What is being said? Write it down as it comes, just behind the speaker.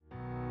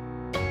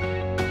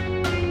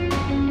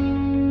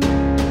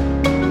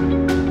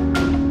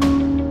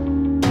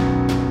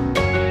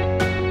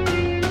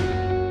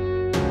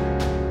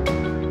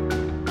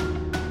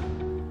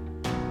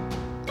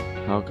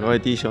位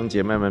弟兄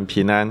姐妹们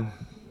平安。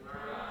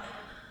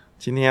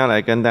今天要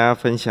来跟大家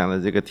分享的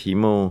这个题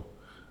目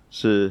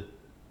是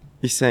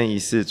一生一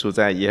世住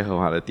在耶和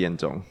华的殿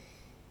中。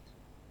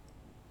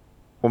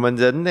我们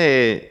人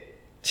类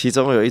其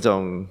中有一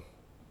种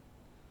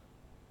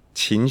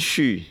情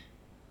绪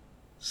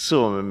是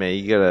我们每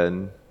一个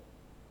人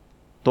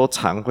都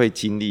常会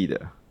经历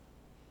的，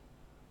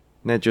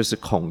那就是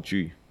恐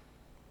惧。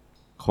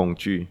恐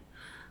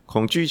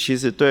惧其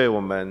实对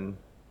我们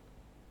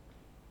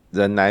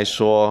人来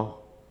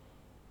说，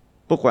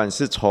不管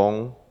是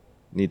从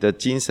你的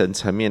精神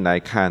层面来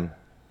看，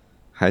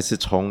还是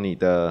从你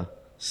的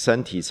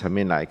身体层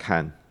面来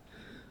看，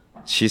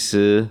其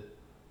实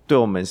对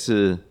我们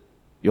是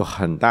有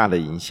很大的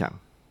影响。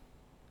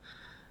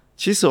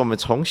其实我们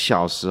从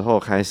小时候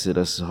开始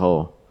的时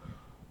候，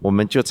我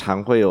们就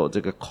常会有这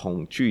个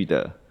恐惧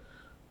的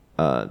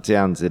这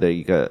样子的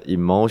一个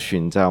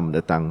emotion 在我们的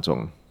当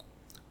中，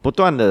不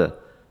断的，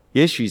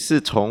也许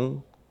是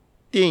从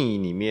电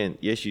影里面，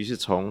也许是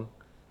从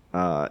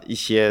一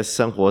些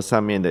生活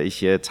上面的一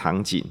些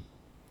场景，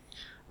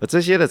而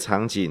这些的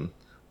场景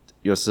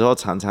有时候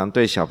常常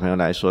对小朋友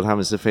来说，他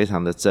们是非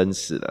常的真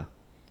实的，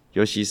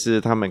尤其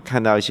是他们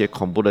看到一些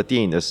恐怖的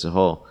电影的时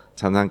候，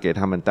常常给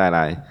他们带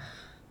来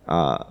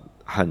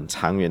很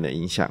长远的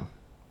影响。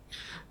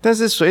但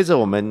是随着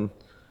我们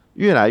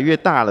越来越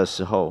大的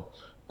时候，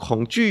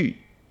恐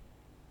惧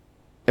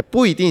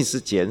不一定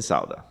是减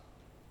少的，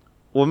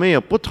我们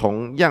有不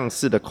同样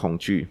式的恐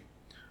惧。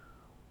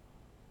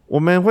我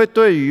们会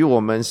对于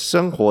我们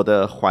生活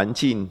的环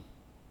境，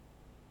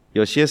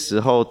有些时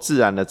候自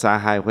然的灾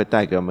害会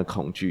带给我们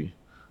恐惧，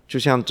就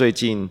像最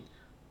近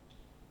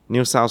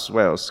New South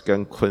Wales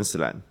跟昆士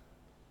兰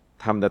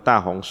他们的大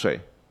洪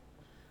水，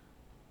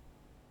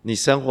你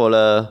生活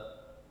了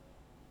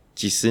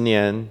几十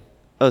年、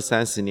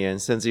20-30年，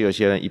甚至有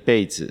些人一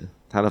辈子，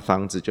他的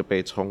房子就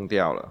被冲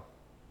掉了，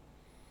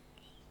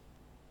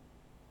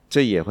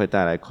这也会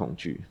带来恐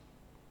惧。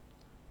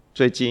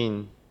最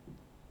近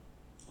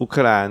乌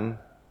克兰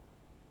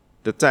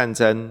的战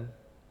争，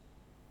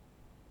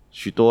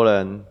许多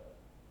人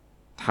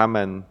他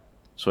们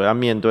所要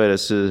面对的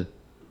是，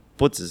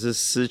不只是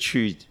失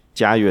去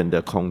家园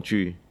的恐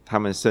惧，他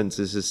们甚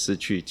至是失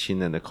去亲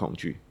人的恐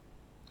惧。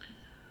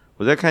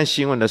我在看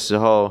新闻的时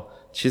候，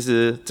其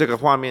实这个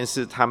画面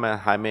是他们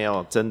还没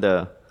有真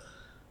的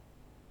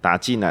打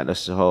进来的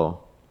时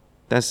候，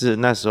但是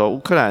那时候乌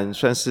克兰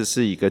算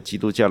是一个基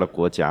督教的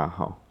国家，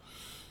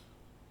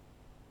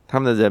他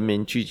们的人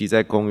民聚集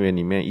在公园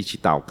里面一起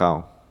祷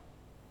告，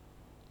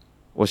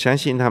我相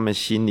信他们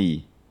心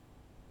里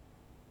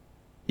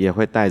也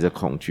会带着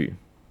恐惧。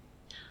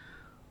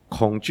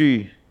恐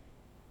惧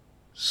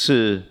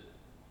是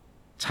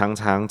常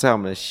常在我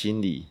们的心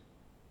里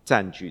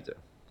占据着。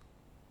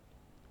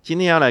今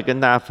天要来跟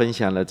大家分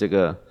享的这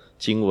个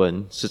经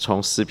文是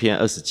从诗篇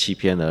27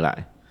篇而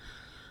来。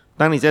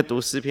当你在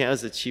读诗篇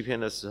27篇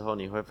的时候，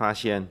你会发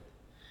现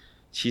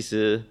其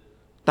实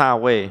大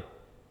卫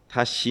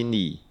他心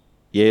里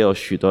也有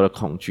许多的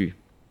恐惧，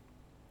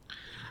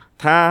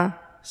他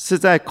是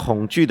在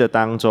恐惧的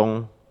当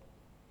中，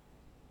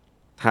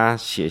他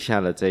写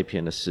下了这一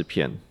篇的诗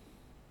篇。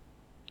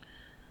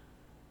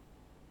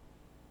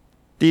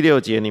第6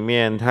节里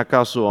面他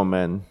告诉我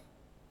们，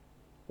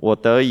我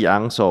得以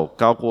昂首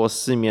高过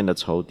四面的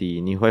仇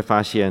敌。你会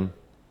发现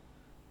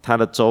他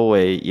的周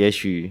围，也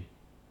许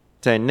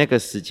在那个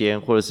时间，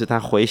或者是他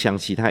回想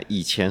起他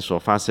以前所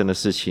发生的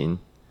事情，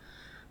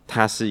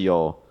他是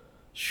有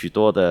许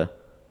多的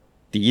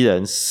敌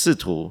人试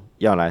图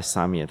要来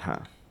杀灭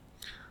他。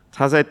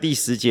他在第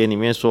10节里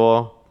面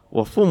说，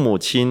我父母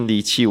亲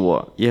离弃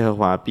我，耶和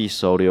华必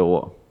收留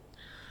我。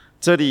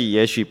这里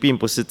也许并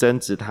不是真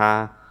指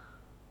他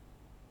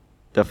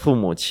的父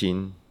母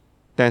亲，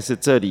但是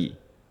这里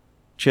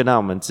却让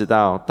我们知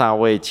道，大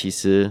卫其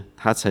实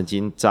他曾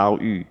经遭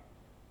遇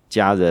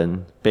家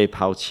人被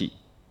抛弃，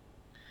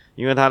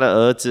因为他的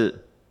儿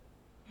子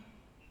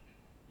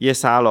耶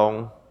沙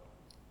龙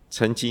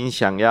曾经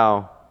想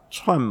要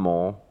篡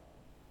谋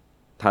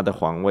他的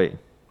皇位。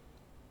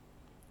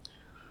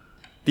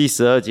第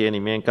12节里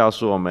面告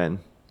诉我们，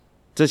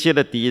这些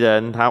的敌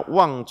人他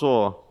妄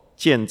作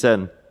见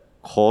证，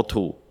口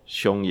吐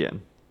凶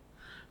言。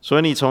所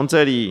以你从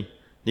这里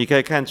你可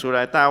以看出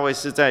来，大卫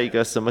是在一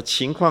个什么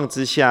情况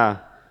之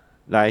下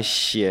来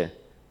写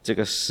这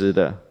个诗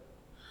的。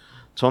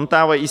从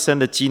大卫一生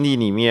的经历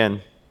里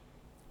面，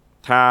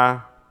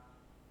他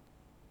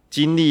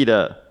经历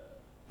了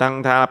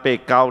当他被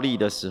膏立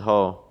的时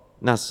候，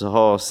那时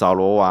候扫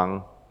罗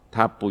王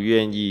他不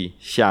愿意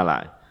下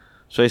来，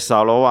所以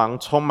扫罗王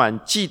充满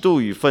嫉妒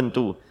与愤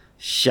怒，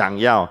想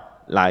要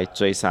来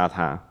追杀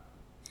他。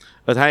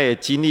而他也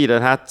经历了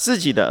他自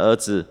己的儿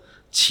子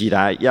起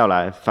来要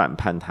来反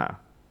叛他。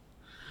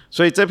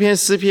所以这篇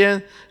诗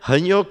篇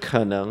很有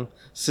可能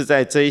是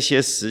在这一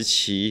些时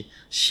期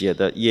写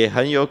的，也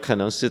很有可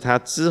能是他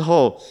之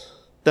后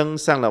登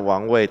上了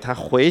王位，他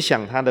回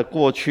想他的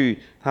过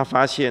去，他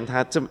发现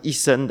他这么一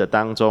生的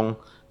当中，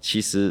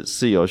其实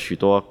是有许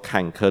多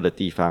坎坷的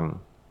地方。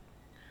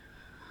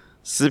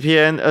诗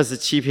篇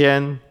27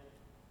篇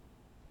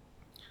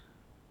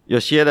有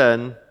些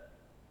人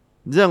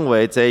认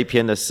为这一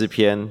篇的诗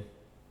篇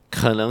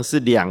可能是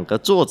2个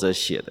作者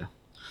写的。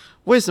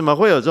为什么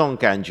会有这种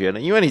感觉呢？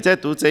因为你在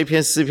读这一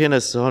篇诗篇的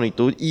时候，你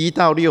读1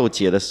到6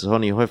节的时候，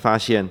你会发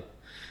现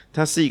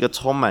它是一个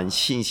充满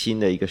信心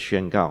的一个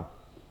宣告。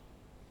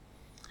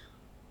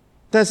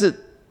但是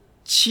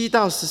7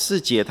到14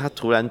节，他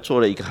突然做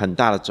了一个很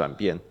大的转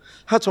变，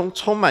他从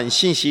充满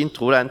信心，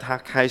突然他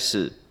开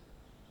始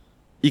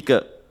一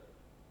个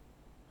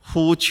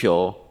呼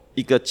求，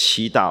一个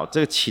祈祷。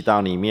这个祈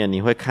祷里面，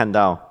你会看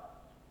到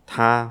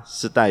他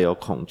是带有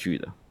恐惧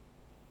的。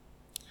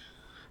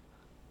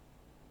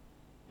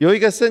有一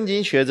个圣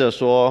经学者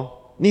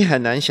说，你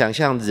很难想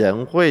象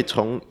人会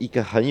从一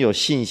个很有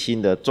信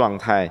心的状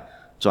态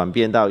转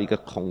变到一个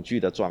恐惧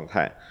的状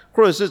态，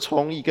或者是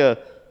从一个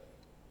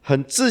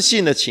很自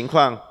信的情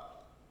况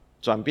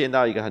转变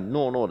到一个很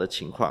懦弱的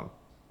情况。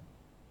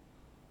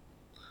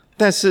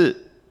但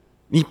是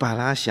你把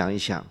它想一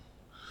想，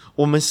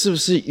我们是不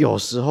是有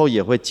时候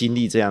也会经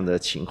历这样的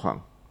情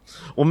况？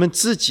我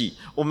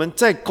们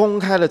在公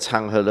开的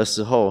场合的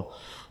时候，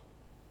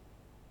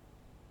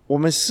我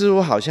们似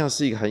乎好像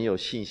是一个很有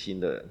信心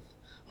的人，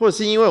或者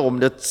是因为我们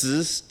的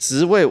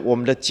职位、我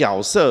们的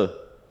角色，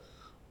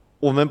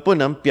我们不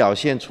能表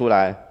现出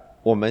来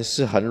我们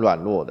是很软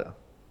弱的。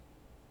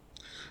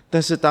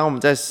但是当我们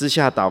在私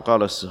下祷告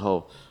的时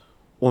候，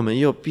我们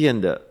又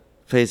变得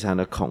非常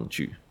的恐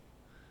惧。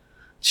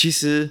其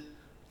实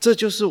这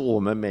就是我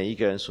们每一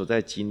个人所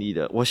在经历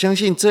的，我相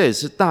信这也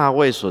是大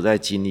卫所在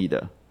经历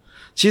的。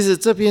其实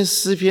这篇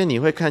诗篇你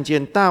会看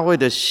见大卫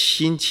的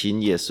心情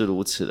也是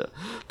如此的，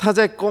他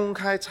在公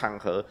开场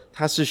合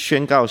他是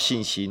宣告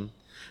信心，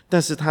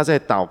但是他在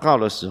祷告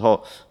的时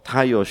候，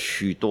他有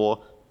许多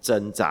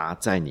挣扎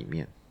在里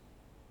面。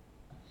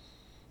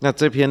那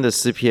这篇的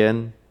诗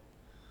篇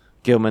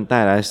给我们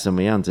带来什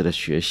么样子的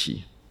学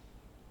习？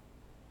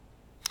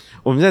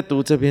我们在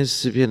读这篇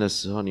诗篇的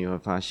时候，你会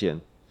发现，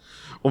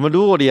我们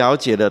如果了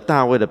解了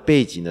大卫的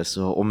背景的时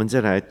候，我们再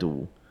来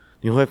读，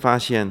你会发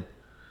现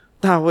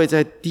大卫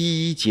在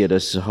第1节的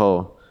时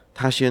候，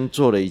他先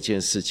做了一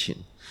件事情，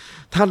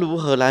他如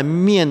何来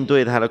面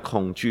对他的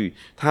恐惧，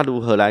他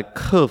如何来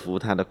克服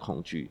他的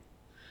恐惧。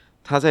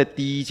他在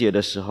第1节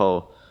的时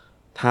候，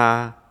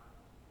他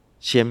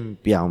先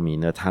表明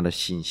了他的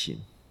信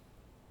心。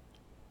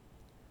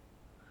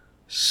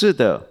是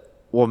的，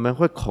我们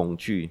会恐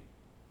惧，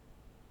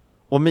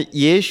我们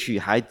也许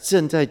还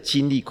正在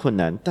经历困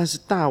难，但是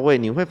大卫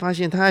你会发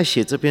现他在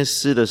写这篇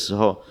诗的时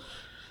候，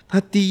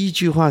他第1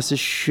句话是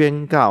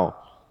宣告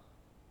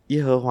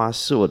耶和华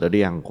是我的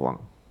亮光。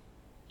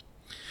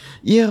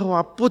耶和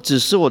华不只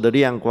是我的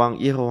亮光，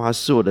耶和华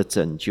是我的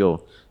拯救，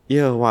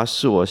耶和华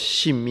是我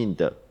性命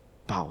的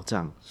保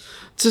障。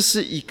这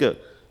是一个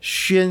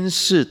宣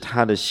示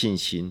他的信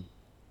心，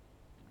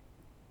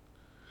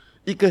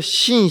一个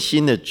信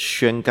心的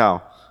宣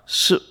告，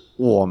是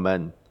我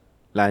们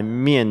来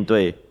面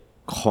对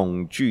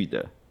恐惧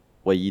的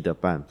唯一的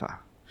办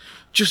法，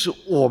就是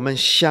我们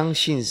相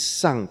信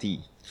上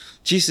帝，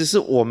即使是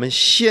我们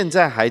现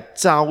在还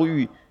遭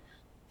遇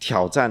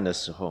挑战的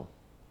时候，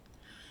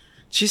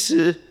其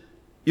实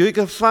有一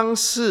个方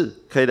式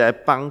可以来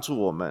帮助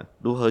我们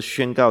如何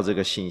宣告这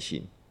个信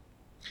心，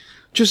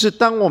就是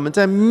当我们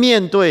在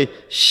面对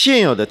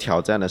现有的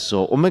挑战的时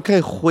候，我们可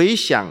以回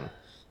想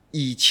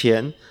以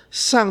前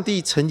上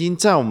帝曾经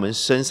在我们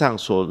身上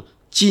所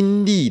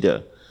经历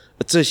的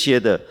这些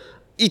的，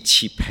一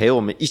起陪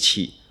我们一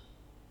起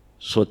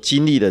所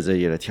经历的这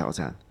些的挑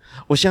战。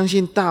我相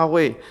信大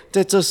卫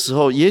在这时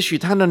候，也许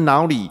他的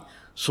脑里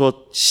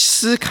所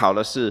思考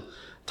的是，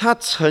他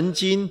曾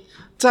经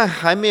在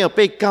还没有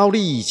被膏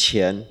立以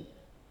前，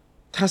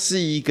他是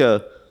一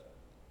个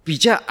比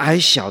较矮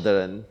小的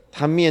人，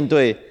他面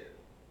对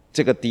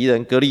这个敌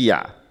人歌利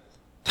亚，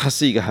他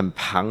是一个很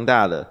庞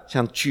大的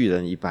像巨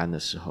人一般的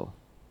时候，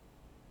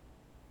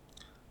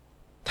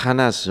他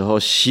那时候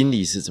心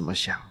里是怎么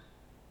想？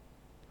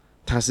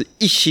他是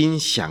一心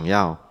想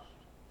要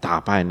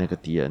打败那个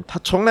敌人，他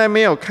从来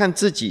没有看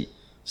自己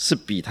是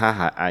比他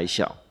还矮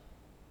小。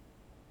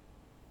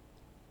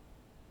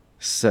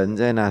神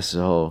在那时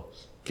候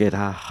给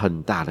他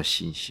很大的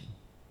信心。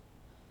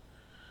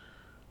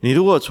你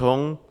如果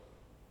从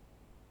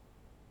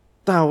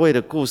大卫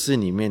的故事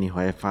里面，你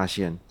会发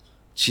现，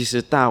其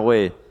实大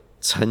卫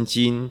曾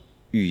经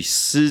与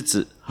狮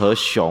子和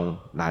熊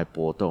来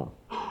搏斗，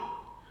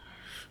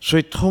所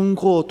以通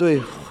过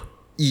对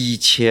以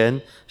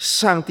前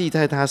上帝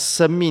在他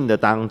生命的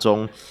当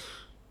中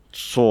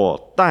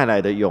所带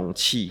来的勇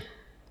气，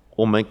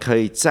我们可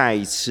以再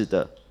一次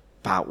的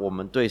把我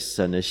们对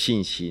神的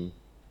信心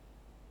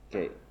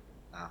给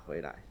拿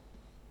回来。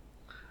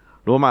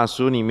罗马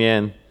书里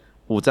面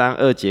5章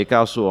2节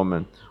告诉我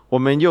们，我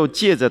们又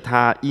借着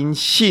他因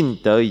信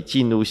得以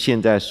进入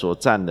现在所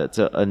占的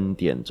这恩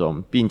典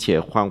中，并且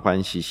欢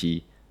欢喜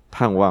喜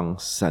盼望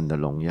神的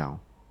荣耀。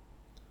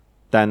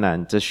当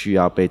然这需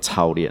要被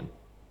操练，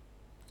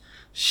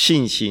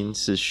信心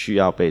是需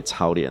要被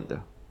操练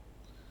的。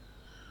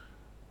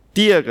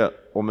第二个，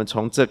我们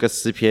从这个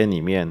诗篇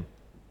里面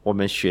我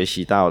们学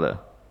习到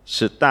了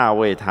是大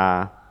卫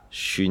他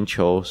寻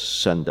求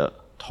神的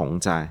同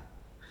在。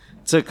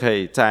这可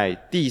以在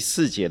第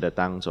4节的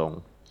当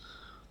中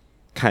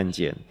看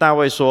见。大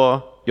卫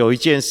说，有一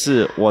件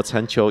事我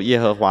曾求耶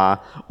和华，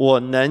我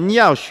能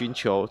要寻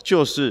求，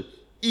就是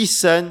一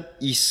生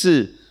一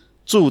世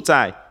住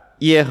在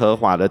耶和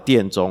华的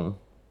殿中，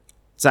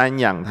瞻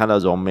仰他的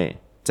荣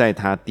美，在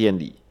他殿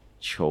里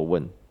求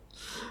问。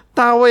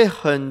大卫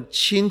很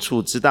清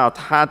楚知道，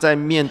他在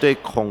面对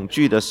恐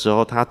惧的时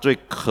候，他最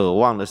渴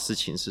望的事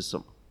情是什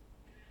么。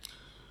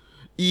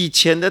以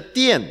前的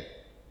殿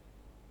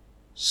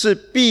是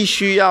必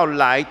须要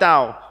来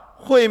到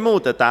会幕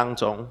的当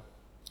中，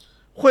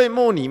会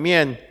幕里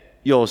面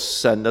有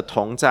神的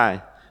同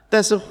在，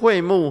但是会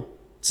幕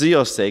只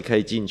有谁可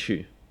以进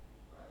去？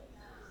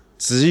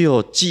只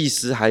有祭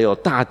司还有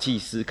大祭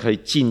司可以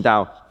进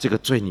到这个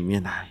罪里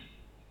面来，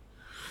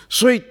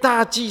所以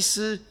大祭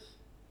司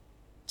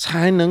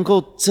才能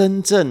够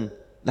真正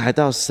来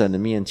到神的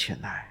面前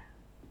来。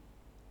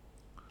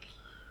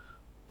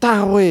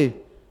大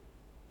卫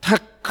他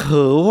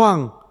渴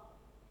望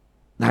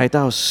来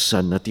到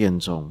神的殿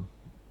中，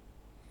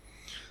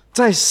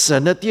在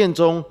神的殿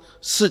中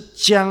是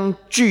将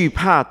惧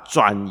怕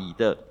转移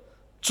的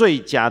最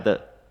佳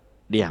的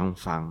良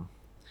方。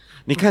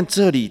你看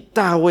这里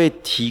大卫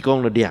提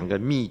供了2个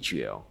秘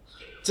诀哦，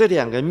这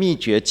2个秘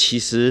诀其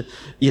实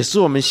也是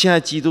我们现在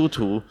基督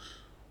徒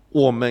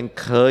我们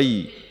可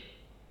以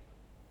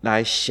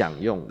来享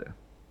用的。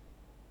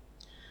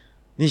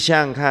你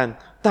想想看，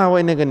大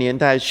卫那个年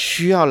代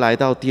需要来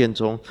到殿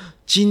中，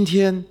今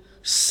天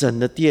神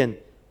的殿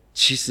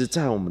其实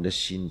在我们的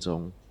心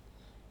中，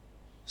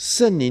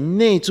圣灵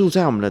内住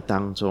在我们的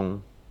当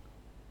中，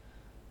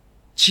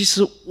其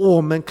实我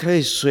们可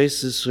以随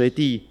时随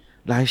地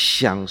来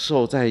享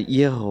受在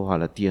耶和华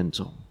的殿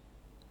中。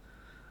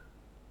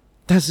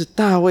但是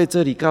大卫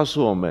这里告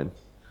诉我们，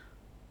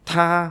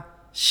他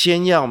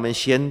先要我们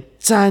先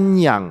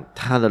瞻仰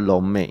他的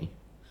荣美，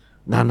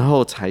然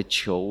后才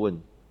求问。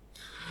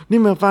你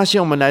有没有发现，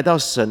我们来到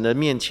神的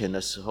面前的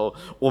时候，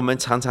我们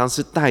常常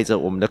是带着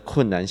我们的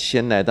困难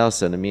先来到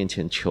神的面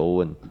前求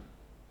问，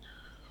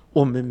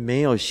我们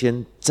没有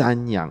先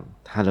瞻仰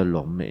他的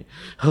荣美。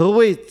何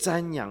谓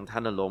瞻仰他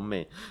的荣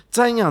美？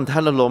瞻仰他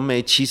的荣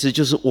美其实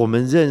就是我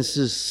们认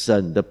识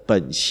神的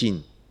本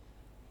性，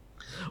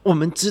我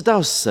们知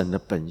道神的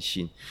本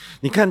性。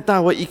你看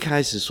大卫一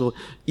开始说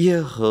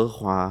耶和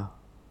华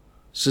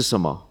是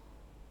什么？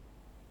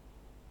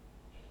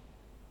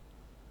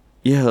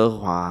耶和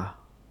华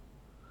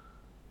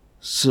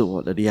是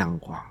我的亮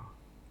光。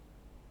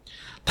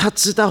他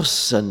知道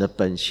神的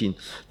本性，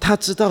他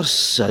知道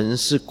神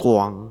是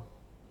光。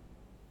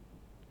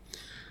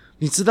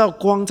你知道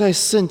光在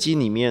圣经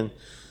里面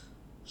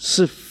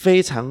是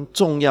非常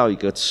重要一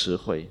个词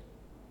汇。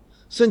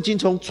圣经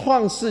从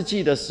创世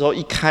纪的时候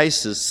一开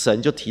始，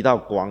神就提到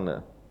光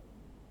了。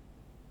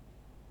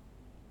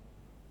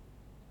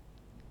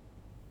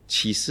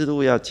启示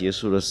录要结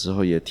束的时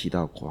候也提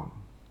到光，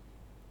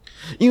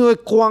因为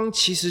光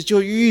其实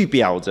就预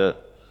表着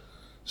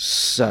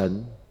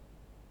神。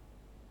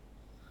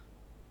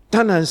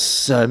当然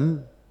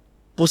神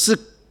不是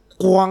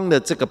光的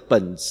这个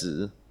本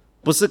质，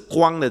不是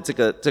光的这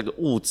个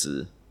物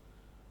质，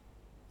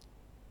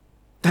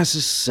但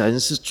是神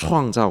是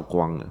创造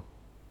光的，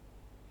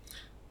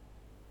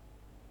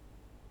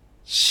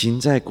行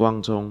在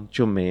光中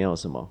就没有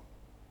什么，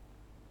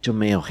就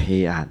没有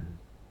黑暗。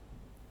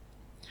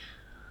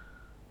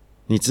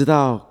你知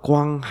道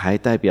光还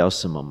代表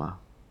什么吗？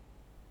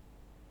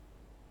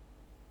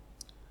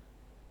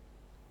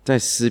在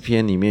诗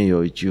篇里面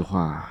有一句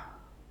话，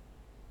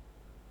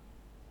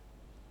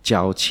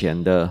脚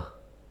前的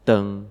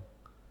灯，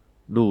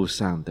路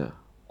上的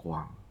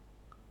光。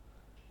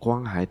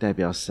光还代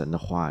表神的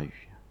话语。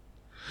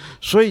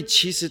所以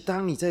其实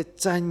当你在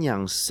瞻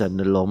仰神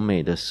的荣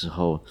美的时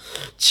候，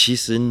其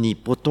实你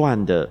不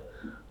断的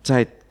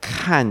在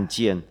看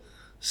见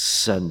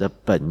神的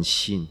本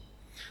性。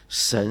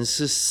神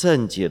是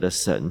圣洁的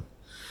神，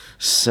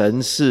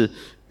神是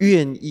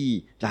愿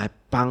意来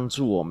帮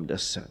助我们的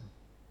神。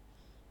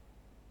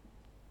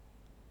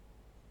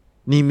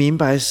你明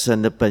白神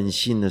的本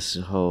性的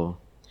时候，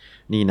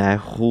你来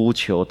呼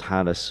求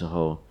他的时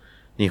候，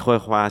你会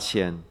发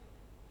现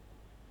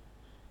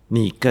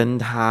你跟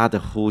他的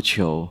呼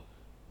求，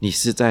你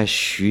是在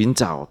寻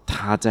找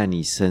他在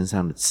你身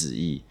上的旨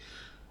意，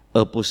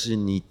而不是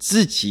你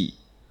自己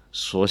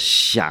所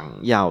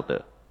想要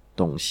的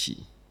东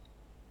西。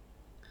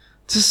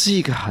这是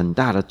一个很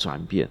大的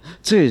转变，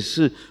这也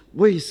是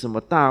为什么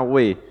大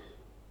卫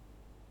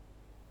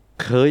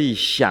可以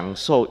享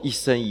受一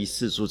生一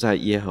世住在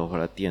耶和华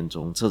的殿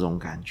中这种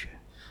感觉，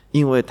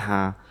因为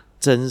他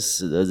真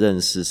实的认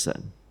识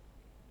神。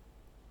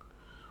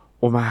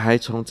我们还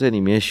从这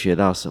里面学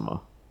到什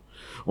么？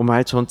我们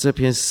还从这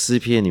篇诗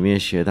篇里面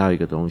学到一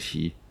个东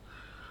西，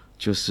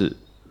就是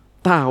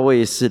大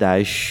卫是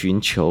来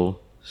寻求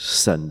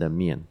神的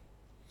面，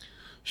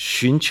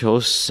寻求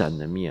神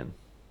的面。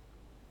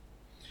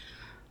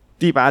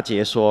第8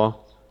节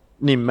说，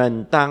你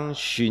们当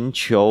寻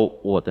求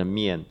我的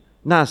面，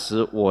那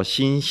时我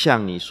心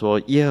向你说，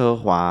耶和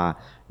华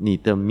你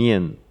的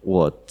面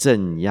我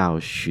正要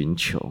寻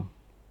求。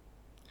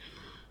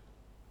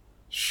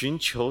寻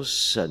求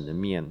神的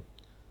面，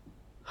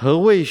何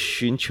谓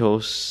寻求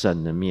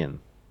神的面？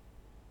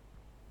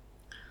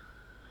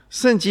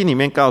圣经里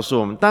面告诉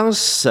我们，当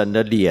神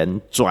的脸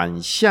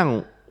转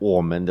向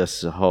我们的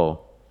时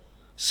候，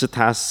是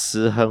他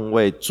施恩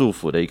惠祝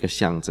福的一个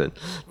象征。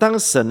当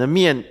神的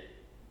面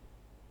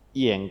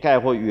掩盖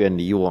或远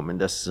离我们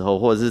的时候，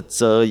或者是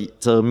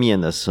遮面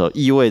的时候，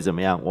意味怎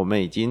么样？我们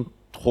已经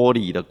脱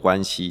离了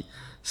关系，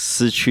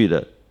失去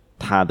了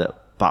他的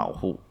保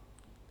护。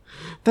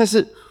但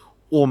是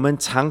我们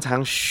常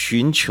常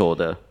寻求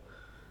的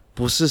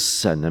不是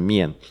神的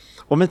面，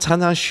我们常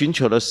常寻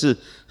求的是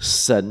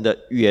神的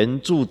援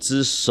助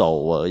之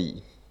手而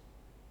已。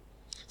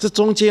这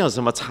中间有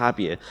什么差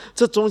别？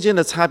这中间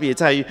的差别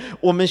在于，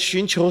我们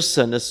寻求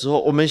神的时候，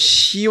我们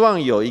希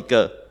望有一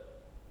个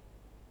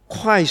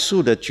快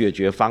速的解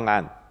决方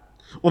案，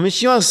我们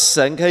希望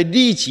神可以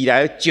立即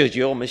来解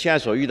决我们现在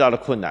所遇到的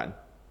困难。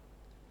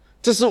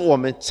这是我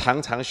们常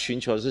常寻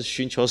求的，是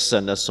寻求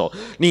神的手，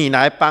你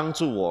来帮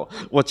助我。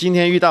我今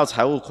天遇到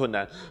财务困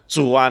难，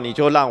主啊，你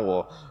就让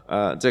我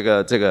这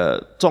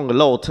个中个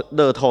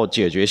乐透，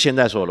解决现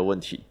在所有的问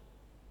题。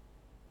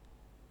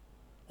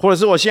或者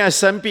是我现在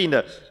生病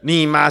了，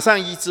你马上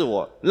医治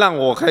我，让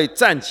我可以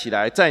站起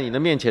来，在你的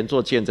面前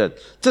做见证。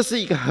这是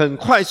一个很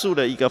快速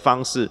的一个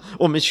方式。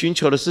我们寻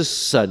求的是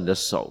神的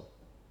手。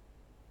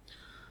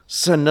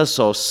神的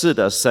手，是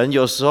的，神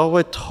有时候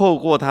会透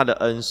过他的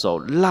恩手，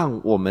让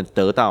我们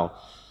得到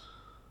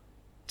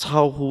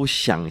超乎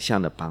想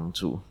象的帮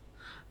助。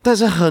但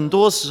是很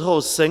多时候，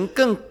神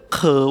更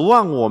渴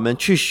望我们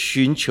去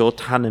寻求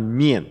他的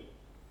面，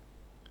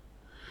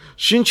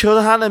寻求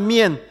他的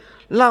面，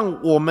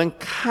让我们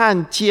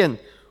看见，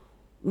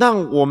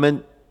让我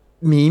们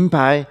明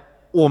白，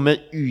我们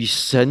与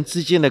神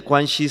之间的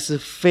关系是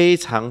非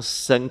常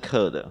深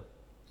刻的。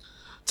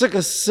这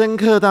个深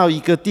刻到一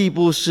个地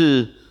步，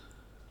是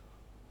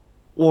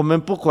我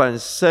们不管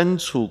身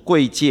处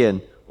贵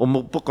贱，我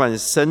们不管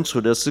身处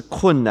的是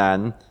困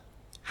难，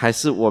还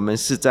是我们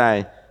是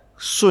在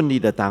顺利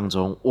的当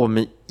中，我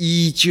们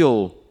依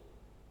旧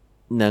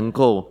能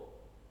够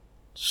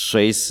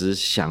随时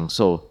享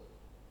受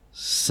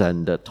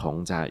神的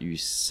同在与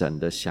神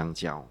的相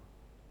交。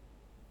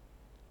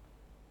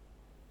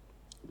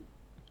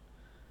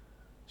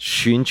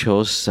寻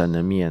求神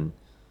的面，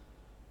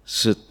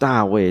是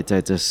大卫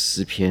在这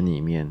诗篇里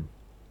面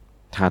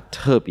他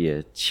特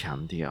别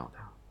强调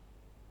的。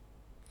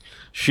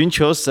寻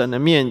求神的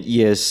面，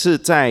也是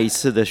再一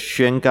次的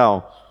宣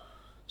告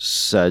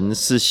神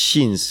是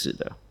信实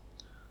的，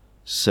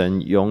神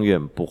永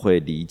远不会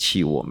离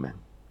弃我们。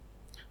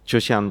就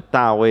像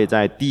大卫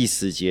在第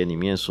10节里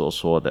面所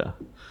说的，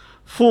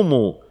父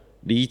母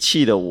离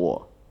弃了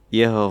我，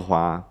耶和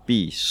华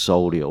必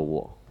收留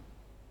我。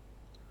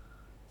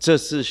这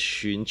是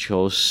寻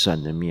求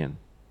神的面。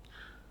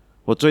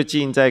我最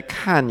近在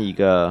看一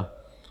个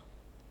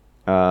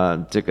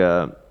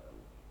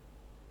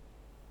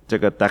这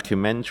个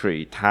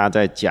documentary， 他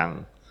在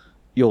讲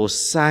有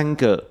3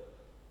个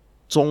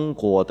中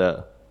国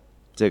的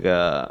这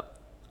个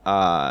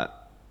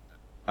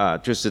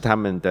就是他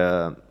们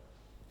的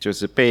就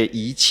是被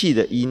遗弃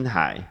的婴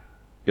孩，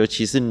尤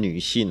其是女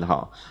性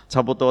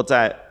差不多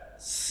在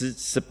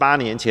18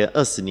年前、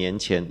20年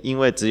前，因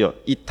为只有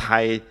一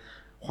胎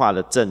化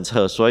的政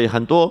策，所以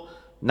很多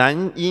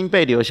男婴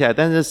被留下来，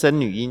但是生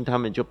女婴他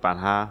们就把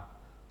它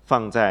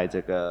放在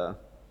这个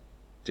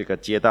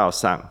街道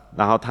上，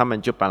然后他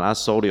们就把它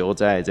收留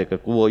在这个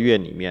孤儿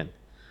院里面。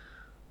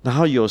然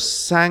后有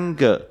3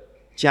个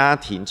家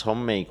庭从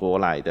美国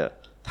来的，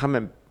他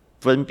们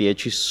分别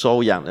去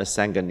收养了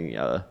3个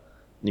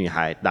女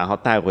孩，然后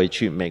带回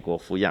去美国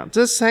抚养。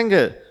这3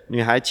个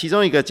女孩，其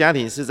中一个家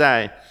庭是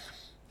在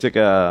这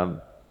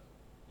个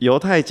犹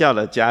太教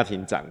的家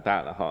庭长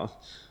大的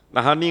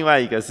然后另外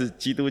一个是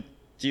基督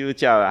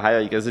教的，还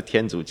有一个是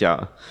天主教。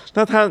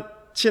那他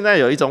现在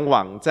有一种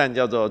网站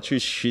叫做去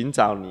寻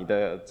找你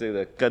的这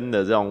个根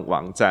的这种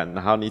网站，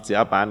然后你只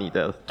要把你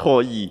的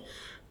唾液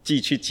寄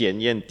去检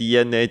验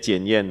DNA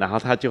检验，然后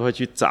他就会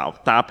去找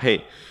搭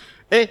配。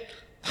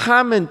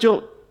他们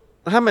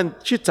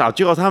去找，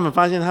结果他们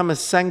发现他们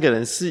3个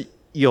人是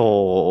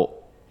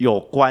有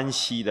关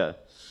系的。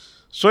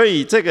所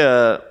以这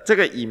个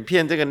影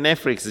片，这个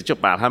Netflix 就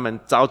把他们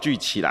招聚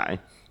起来，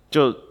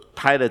就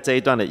拍了这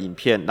一段的影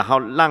片，然后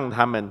让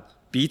他们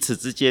彼此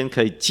之间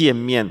可以见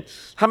面。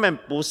他们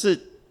不是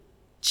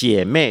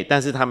姐妹，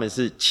但是他们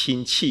是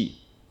亲戚，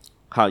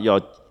好，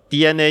有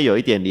DNA 有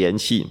一点联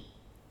系。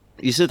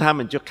于是他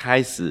们就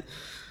开始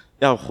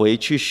要回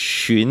去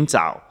寻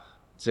找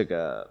这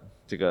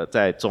个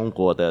在中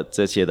国的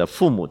这些的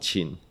父母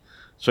亲，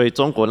所以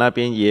中国那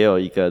边也有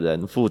一个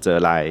人负责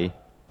来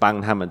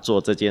帮他们做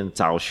这件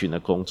找寻的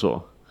工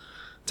作。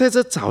在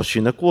这找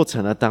寻的过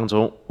程的当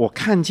中，我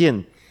看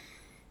见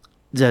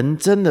人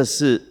真的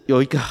是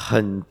有一个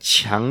很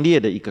强烈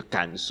的一个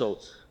感受。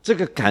这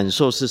个感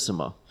受是什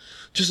么？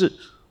就是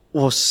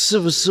我是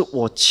不是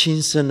我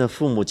亲生的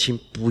父母亲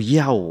不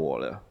要我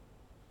了？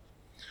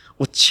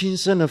我亲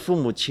生的父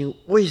母亲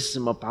为什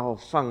么把我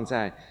放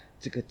在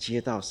这个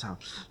街道上？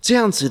这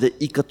样子的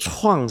一个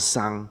创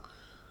伤，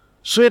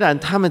虽然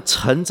他们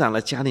成长的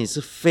家庭是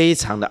非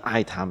常的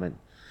爱他们，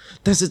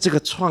但是这个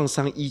创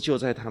伤依旧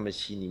在他们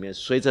心里面，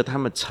随着他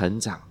们成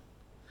长。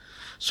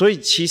所以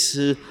其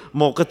实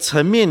某个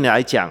层面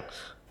来讲，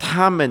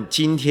他们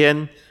今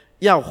天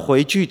要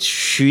回去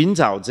寻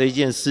找这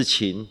件事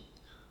情，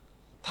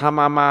他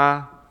妈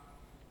妈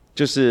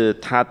就是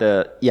他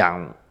的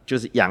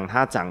养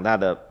他长大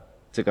的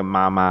这个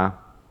妈妈，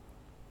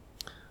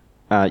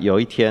有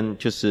一天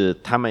就是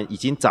他们已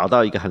经找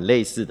到一个很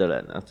类似的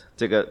人了。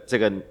这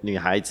个女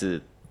孩子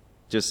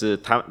就是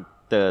他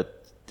的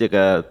这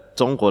个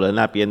中国的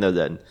那边的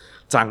人，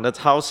长得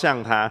超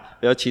像他，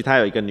尤其他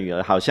有一个女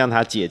儿，好像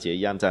他姐姐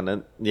一样，长得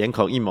脸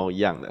孔一模一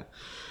样的。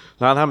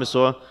然后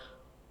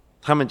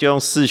他们就用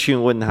视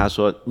讯问他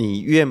说：“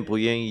你愿不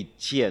愿意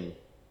见？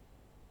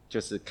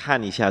就是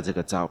看一下这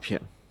个照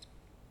片。”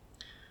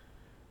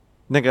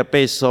那个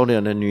被收留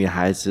的女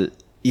孩子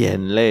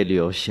眼泪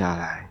流下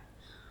来，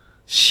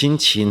心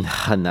情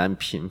很难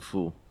平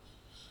复，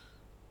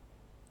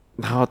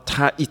然后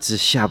她一直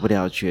下不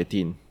了决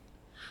定。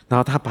然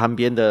后她旁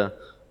边的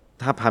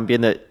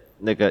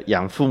那个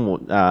养父母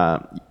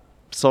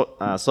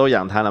收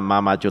养她的妈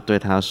妈就对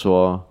她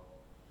说：“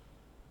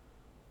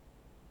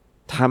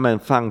他们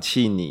放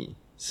弃你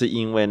是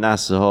因为那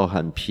时候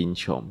很贫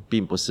穷，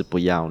并不是不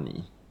要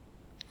你。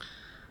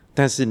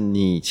但是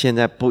你现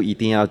在不一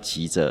定要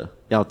急着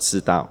要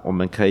知道，我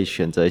们可以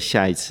选择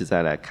下一次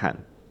再来看。”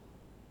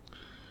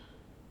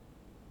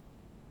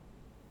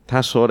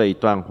他说了一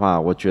段话，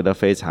我觉得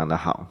非常的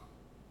好。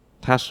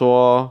他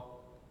说：“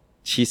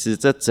其实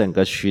这整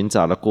个寻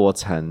找的过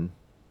程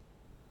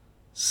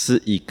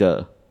是一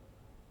个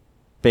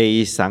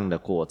悲伤的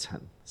过程，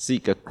是一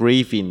个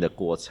grieving 的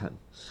过程，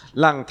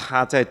让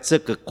他在这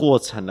个过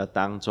程的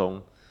当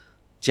中，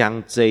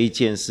将这一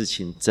件事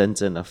情真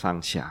正的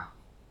放下。”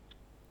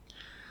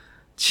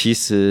其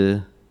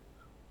实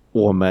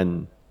我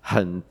们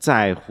很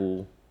在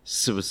乎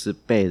是不是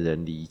被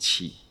人离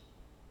弃。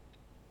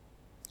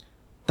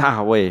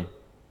大卫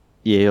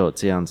也有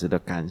这样子的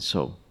感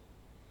受，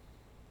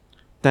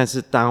但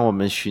是当我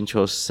们寻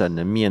求神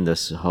的面的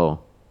时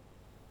候，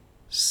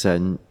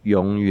神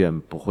永远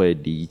不会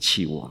离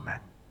弃我们，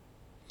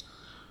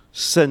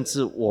甚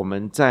至我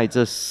们在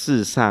这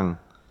世上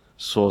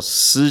所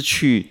失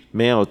去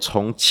没有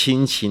从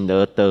亲情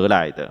而得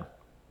来的，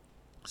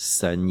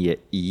神也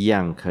一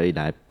样可以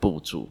来补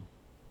助。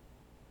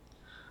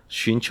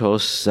寻求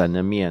神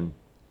的面，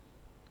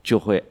就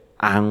会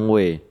安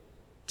慰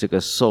这个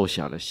瘦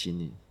小的心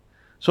灵。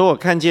所以我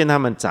看见他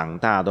们长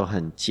大都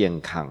很健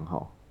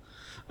康，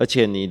而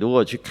且你如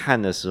果去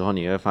看的时候，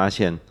你会发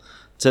现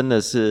真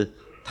的是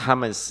他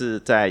们是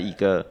在一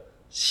个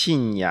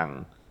信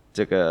仰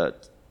这个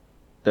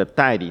的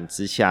带领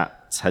之下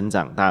成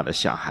长大的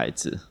小孩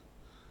子，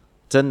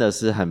真的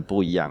是很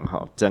不一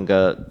样。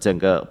整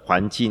个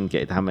环境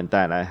给他们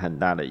带来很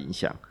大的影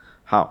响。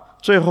好，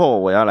最后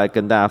我要来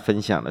跟大家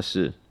分享的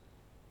是，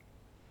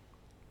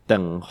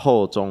等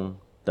候中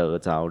得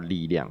着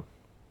力量。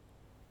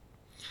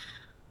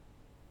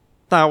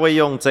大卫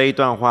用这一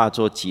段话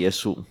做结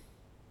束，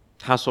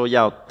他说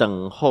要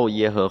等候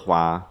耶和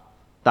华，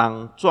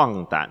当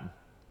壮胆，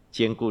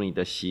坚固你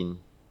的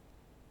心。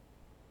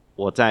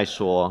我再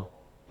说，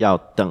要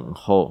等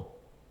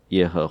候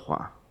耶和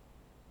华。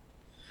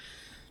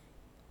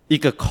一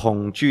个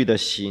恐惧的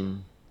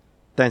心，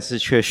但是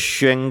却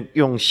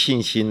用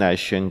信心来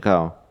宣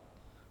告，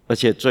而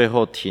且最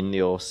后停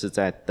留是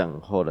在等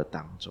候的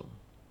当中。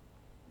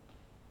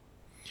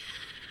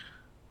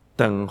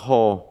等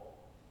候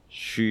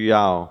需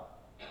要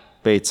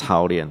被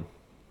操练，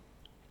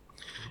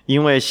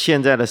因为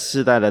现在的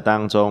世代的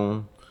当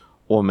中，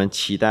我们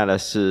期待的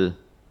是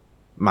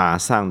马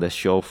上的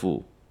修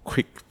复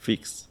 ，quick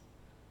fix，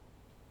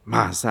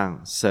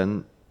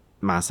 神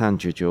马上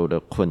解决我的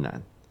困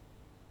难，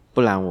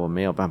不然我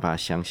没有办法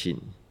相信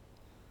你。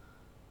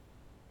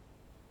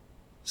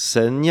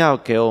神要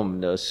给我们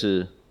的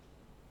是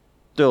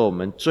对我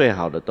们最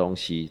好的东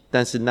西，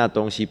但是那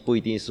东西不一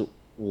定是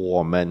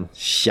我们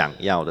想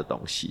要的东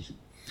西。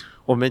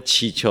我们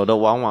祈求的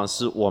往往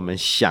是我们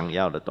想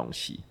要的东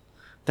西，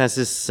但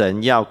是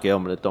神要给我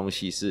们的东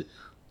西是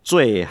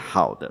最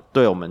好的，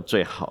对我们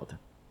最好的。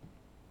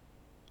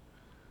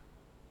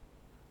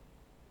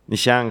你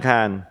想想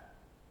看，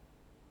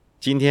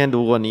今天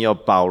如果你有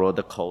保罗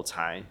的口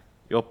才，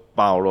有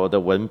保罗的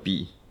文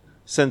笔，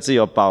甚至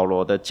有保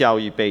罗的教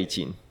育背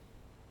景，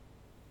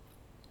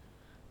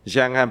你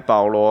想想看，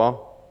保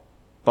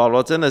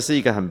罗真的是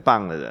一个很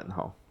棒的人。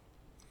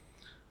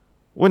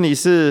问题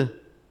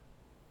是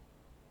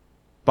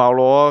保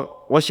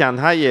罗，我想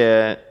他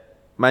也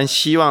蛮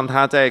希望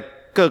他在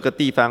各个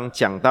地方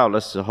讲道的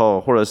时候，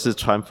或者是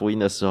传福音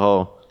的时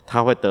候，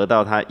他会得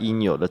到他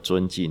应有的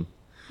尊敬。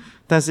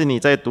但是你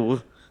在读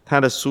他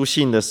的书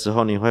信的时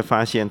候，你会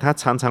发现他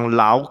常常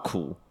劳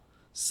苦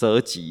舍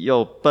己，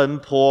又奔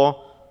波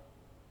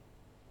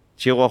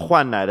结果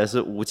换来的是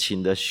无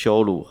情的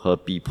羞辱和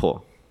逼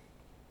迫。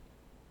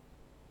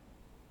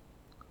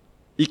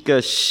一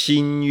个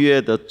新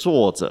约的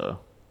作者，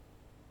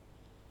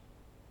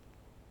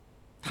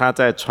他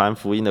在传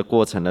福音的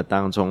过程的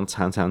当中，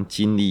常常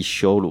经历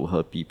羞辱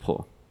和逼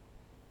迫。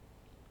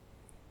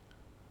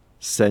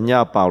神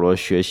要保罗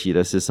学习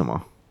的是什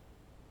么？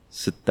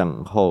是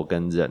等候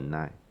跟忍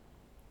耐，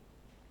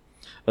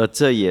而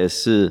这也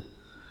是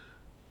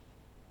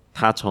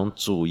他从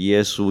主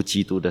耶稣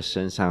基督的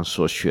身上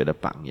所学的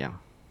榜样。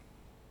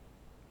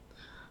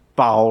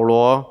保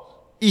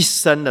罗一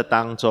生的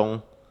当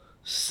中，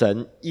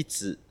神一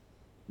直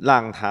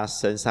让他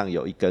身上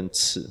有一根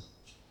刺，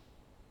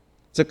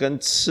这根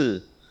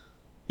刺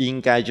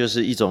应该就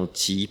是一种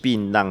疾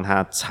病，让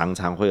他常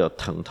常会有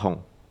疼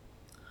痛。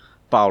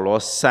保罗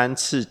3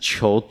次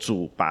求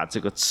主把这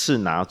个刺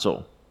拿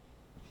走，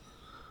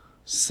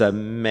神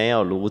没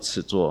有如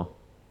此做。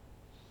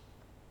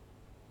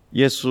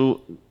耶稣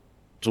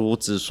主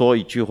只说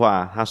一句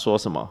话，他说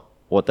什么？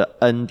我的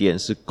恩典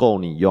是够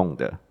你用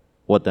的，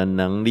我的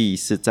能力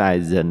是在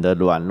人的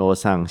软弱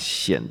上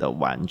显得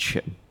完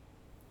全。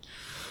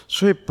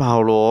所以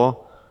保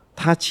罗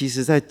他其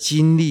实在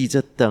经历这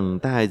等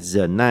待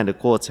忍耐的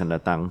过程的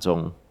当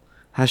中，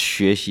他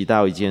学习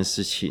到一件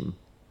事情，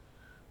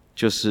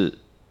就是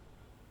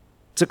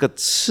这个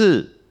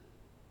刺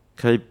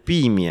可以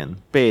避免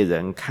被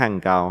人看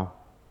高，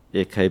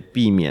也可以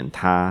避免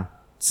他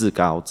自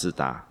高自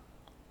大。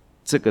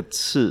这个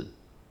刺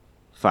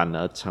反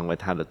而成为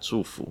他的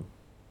祝福。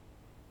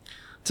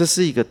这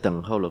是一个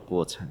等候的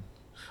过程。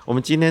我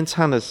们今天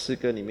唱的诗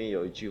歌里面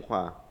有一句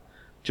话，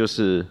就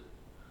是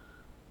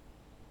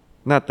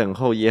那等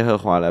候耶和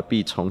华的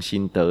必重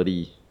新得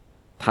力，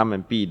他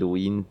们必如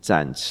鹰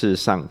展翅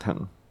上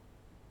腾，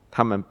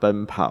他们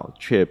奔跑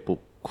却不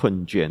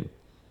困倦，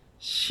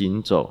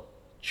行走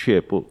却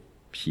不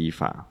疲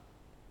乏。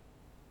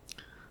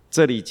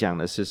这里讲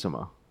的是什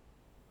么？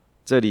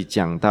这里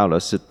讲到的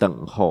是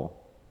等候。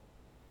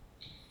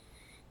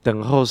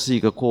等候是一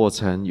个过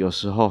程，有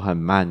时候很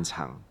漫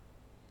长，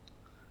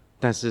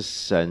但是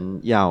神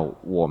要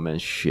我们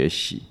学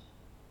习。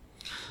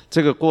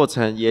这个过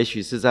程也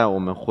许是在我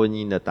们婚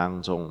姻的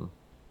当中，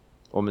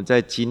我们在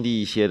经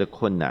历一些的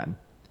困难，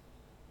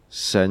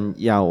神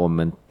要我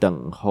们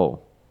等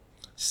候，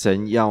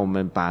神要我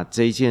们把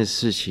这件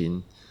事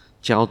情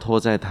交托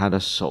在他的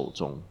手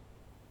中，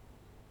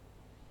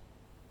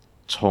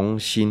重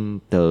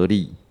新得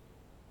力，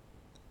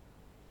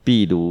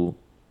必如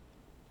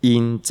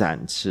鹰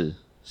展翅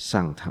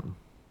上腾。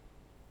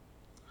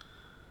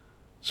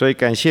所以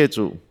感谢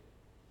主，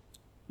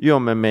愿我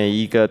们每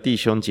一个弟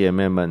兄姐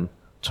妹们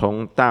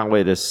从大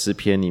卫的诗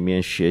篇里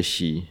面学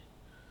习，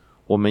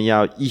我们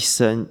要一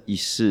生一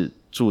世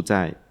住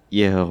在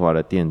耶和华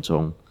的殿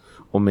中，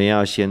我们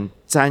要先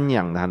瞻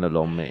仰他的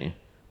荣美，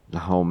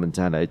然后我们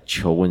再来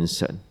求问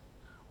神。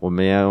我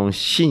们要用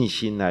信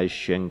心来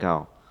宣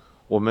告，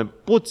我们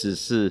不只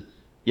是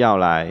要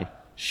来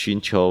寻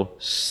求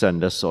神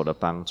的手的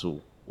帮助，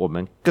我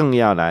们更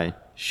要来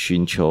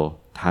寻求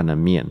他的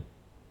面，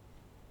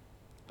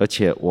而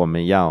且我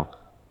们要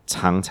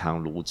常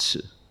常如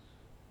此，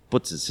不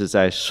只是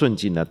在顺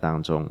境的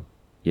当中，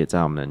也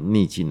在我们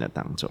逆境的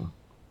当中。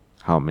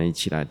好，我们一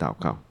起来祷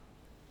告。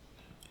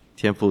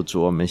天父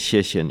主，我们谢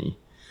谢你，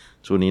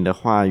主，你的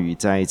话语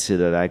再一次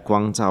的来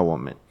光照我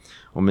们，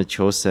我们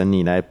求神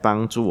你来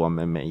帮助我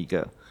们每一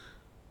个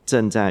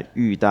正在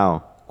遇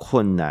到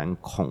困难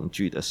恐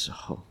惧的时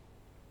候。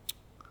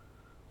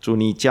主，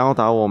你教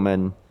导我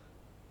们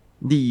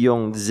利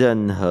用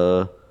任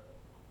何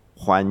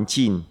环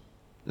境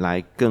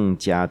来更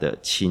加的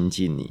亲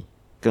近你，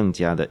更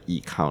加的依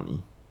靠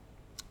你。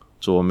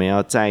主，我们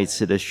要再一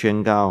次的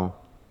宣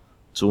告，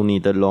主，你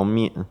的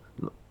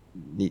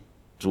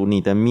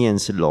面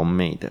是荣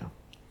美的。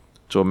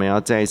主，我们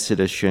要再一次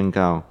的宣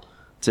告，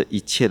这一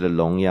切的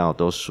荣耀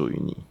都属于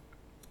你。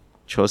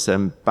求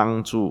神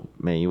帮助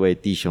每一位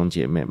弟兄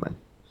姐妹们。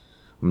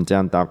我们这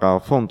样祷告，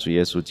奉主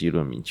耶稣基督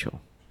的名求，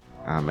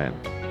阿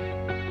们。